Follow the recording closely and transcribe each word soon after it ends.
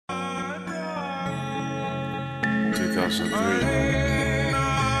2003.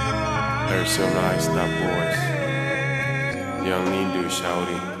 Arizona Ice Stop Boys. Young Nindu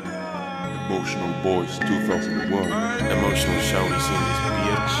Shouty. Emotional Boys 2001. Emotional Shouty seen this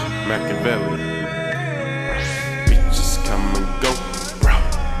bitch. Machiavelli. Bitches come and go, bro.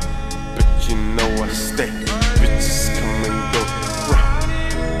 But you know I stay. Bitches come and go, bro.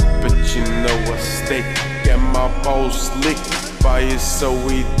 But you know I stay. Get my balls licked by a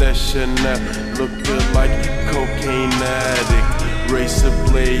Zoe that Chanel. Looking like cocaine addict. Razor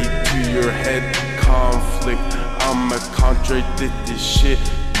blade to your head, conflict. I'ma contradict this shit.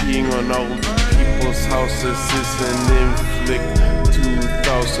 Peeing on old people's houses is an inflict.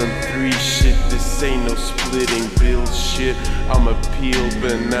 2003 shit, this ain't no splitting bill shit. I'ma peel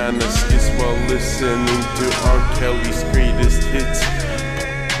banana skits while listening to R. Kelly's greatest hits.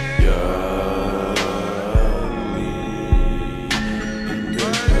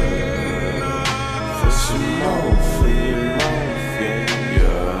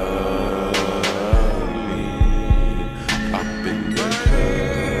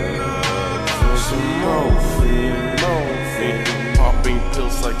 Popping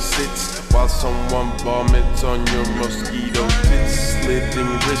pills like sits while someone vomits on your mosquito tits. Slitting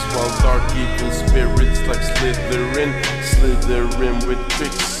wrists while dark evil spirits like slithering with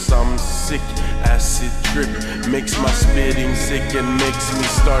tricks. I'm sick, acid drip makes my spitting sick and makes me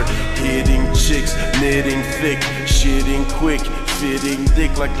start hitting chicks, knitting thick, shitting quick, fitting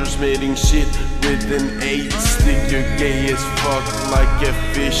dick like they're smitting shit with an 8-stick. You're gay as fuck like a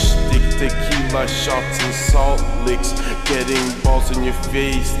fish stick. Tequila shots and salt licks, getting balls in your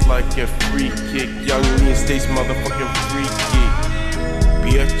face like a free kick. Young Lean stays motherfucking freaky,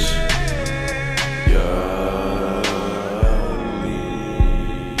 bitch.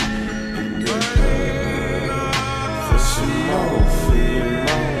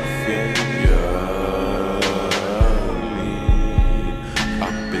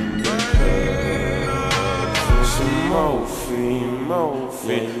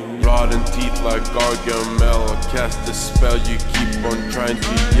 Rotten teeth like Gargamel. Cast a spell, you keep on trying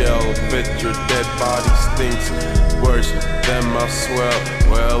to yell. Bet your dead body stinks worse than my swell.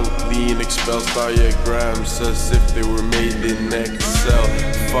 Well, lean expels diagrams as if they were made in Excel.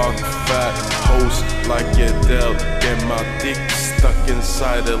 Fuck fat hoes like Adele. Get my dick stuck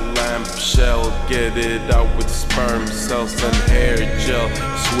inside a lamp shell. Get it out with sperm cells and hair gel.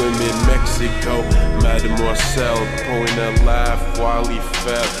 Swim in Mexico, Mademoiselle. Point a laugh while he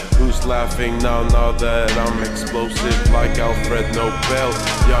fell. Who's laughing now that I'm explosive like Alfred Nobel?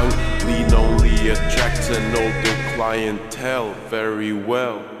 Young lean only attracts an older clientele very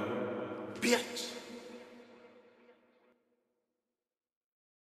well, bitch.